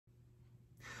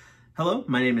Hello,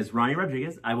 my name is Ronnie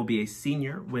Rodriguez. I will be a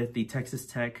senior with the Texas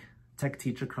Tech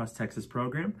Teach Across Texas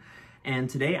program. And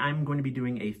today I'm going to be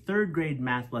doing a third grade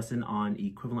math lesson on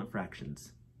equivalent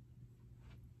fractions.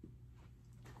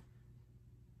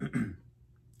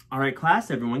 All right, class,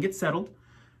 everyone get settled.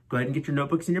 Go ahead and get your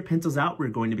notebooks and your pencils out. We're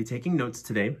going to be taking notes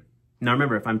today. Now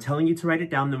remember, if I'm telling you to write it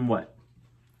down, then what?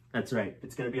 That's right,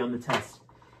 it's going to be on the test.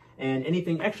 And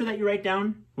anything extra that you write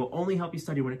down will only help you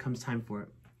study when it comes time for it.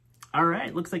 All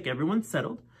right, looks like everyone's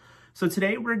settled. So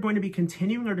today we're going to be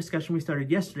continuing our discussion we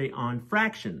started yesterday on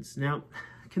fractions. Now,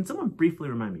 can someone briefly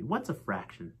remind me, what's a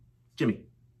fraction? Jimmy.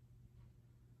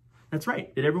 That's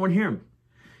right, did everyone hear him?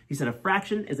 He said a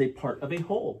fraction is a part of a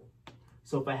whole.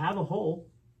 So if I have a whole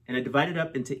and I divide it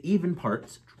up into even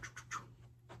parts,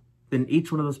 then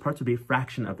each one of those parts would be a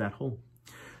fraction of that whole.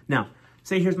 Now,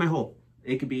 say here's my whole.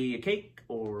 It could be a cake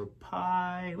or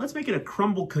pie. Let's make it a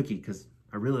crumble cookie because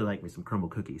I really like me some crumble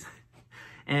cookies.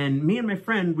 And me and my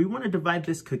friend, we want to divide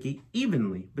this cookie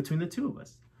evenly between the two of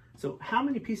us. So how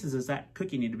many pieces does that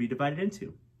cookie need to be divided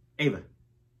into? Ava.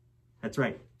 That's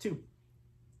right, 2.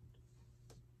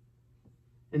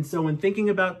 And so when thinking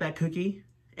about that cookie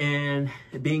and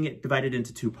being divided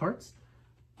into 2 parts,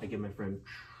 I give my friend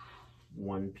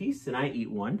 1 piece and I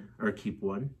eat 1 or keep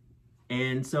 1.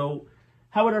 And so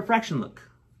how would our fraction look?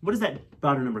 What is that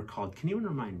bottom number called? Can you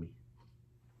remind me?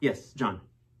 Yes, John.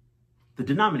 The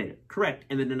denominator, correct.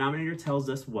 And the denominator tells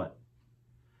us what?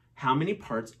 How many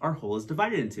parts our whole is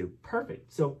divided into.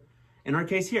 Perfect. So in our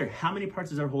case here, how many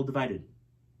parts is our whole divided?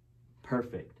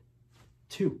 Perfect.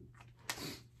 2.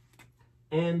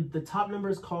 And the top number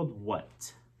is called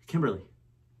what? Kimberly.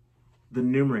 The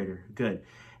numerator. Good.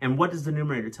 And what does the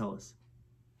numerator tell us?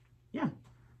 Yeah,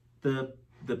 the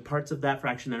parts of that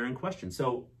fraction that are in question.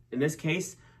 So in this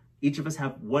case, each of us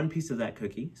have 1 piece of that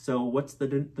cookie. So what's the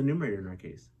numerator in our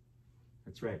case?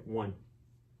 That's right, 1.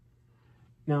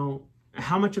 Now,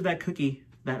 how much of that cookie,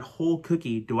 that whole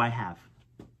cookie, do I have?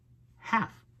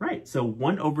 Half, right. So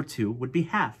 1 over 2 would be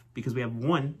half because we have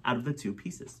 1 out of the 2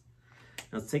 pieces.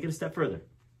 Now let's take it a step further.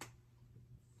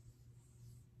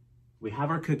 We have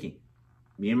our cookie.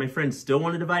 Me and my friend still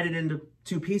want to divide it into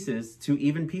 2 pieces, 2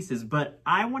 even pieces, but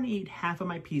I want to eat half of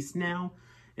my piece now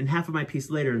and half of my piece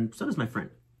later, and so does my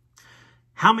friend.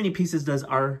 How many pieces does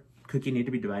our cookie need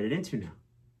to be divided into now?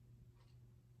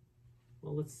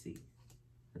 Well, let's see.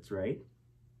 That's right.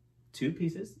 2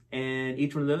 pieces. And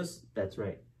each one of those, that's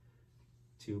right.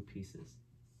 2 pieces.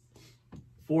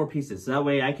 4 pieces. So that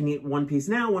way I can eat 1 piece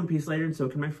now, 1 piece later, and so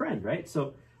can my friend, right?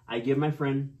 So I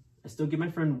still give my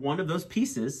friend 1 of those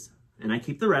pieces, and I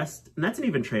keep the rest. And that's an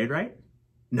even trade, right?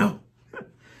 No.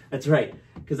 That's right.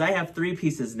 Because I have 3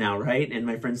 pieces now, right? And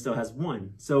my friend still has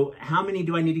 1. So how many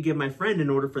do I need to give my friend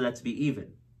in order for that to be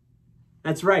even?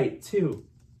 That's right, 2.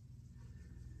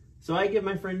 So I give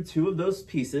my friend 2 of those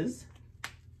pieces.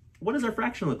 What does our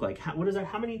fraction look like? How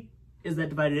many is that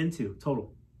divided into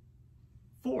total?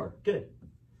 4, good.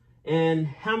 And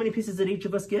how many pieces did each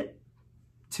of us get?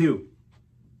 2.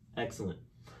 Excellent.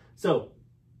 So,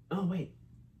 oh wait,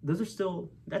 that's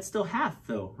still half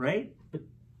though, right? But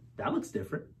that looks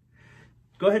different.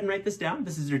 Go ahead and write this down.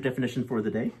 This is your definition for the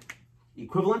day.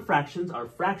 Equivalent fractions are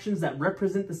fractions that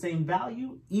represent the same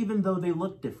value even though they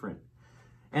look different.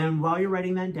 And while you're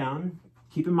writing that down,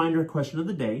 keep in mind our question of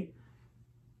the day.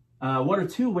 What are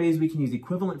 2 ways we can use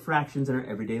equivalent fractions in our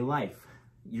everyday life?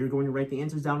 You're going to write the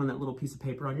answers down on that little piece of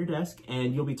paper on your desk,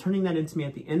 and you'll be turning that into me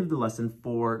at the end of the lesson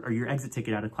or your exit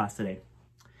ticket out of class today.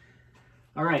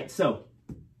 All right, so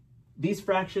these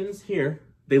fractions here,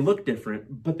 they look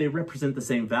different, but they represent the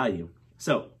same value.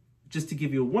 So just to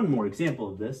give you one more example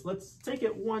of this, let's take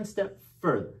it one step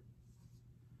further.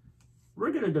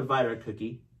 We're going to divide our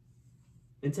cookie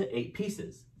into 8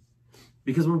 pieces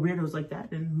because we're weirdos like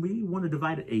that and we want to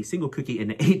divide a single cookie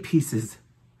into 8 pieces.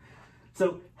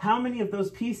 So how many of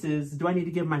those pieces do I need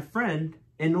to give my friend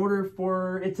in order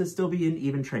for it to still be an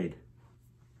even trade?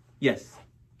 Yes,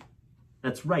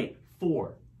 that's right,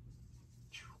 4.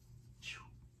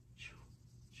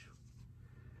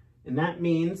 And that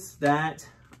means that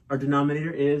our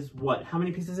denominator is what? How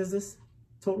many pieces is this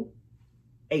total?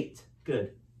 8,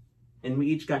 good. And we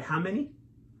each got how many?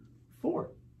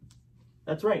 4.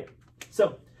 That's right.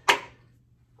 So,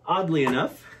 oddly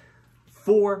enough,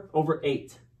 4 over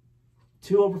 8,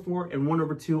 2 over 4, and 1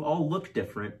 over 2 all look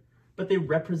different, but they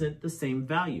represent the same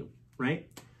value, right?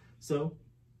 So,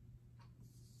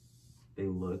 they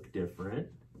look different,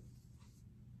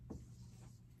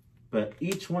 but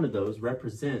each one of those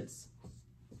represents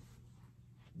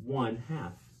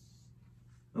 1/2,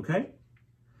 okay?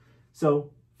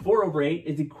 So 4 over 8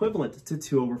 is equivalent to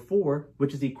 2 over 4,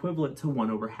 which is equivalent to 1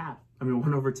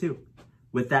 over 2.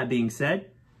 With that being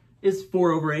said, is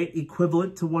 4 over 8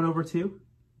 equivalent to 1 over 2?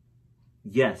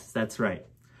 Yes, that's right.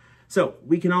 So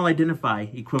we can all identify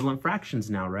equivalent fractions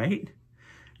now, right?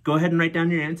 Go ahead and write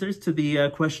down your answers to the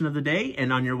question of the day,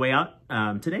 and on your way out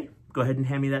today, go ahead and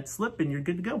hand me that slip and you're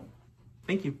good to go.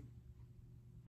 Thank you.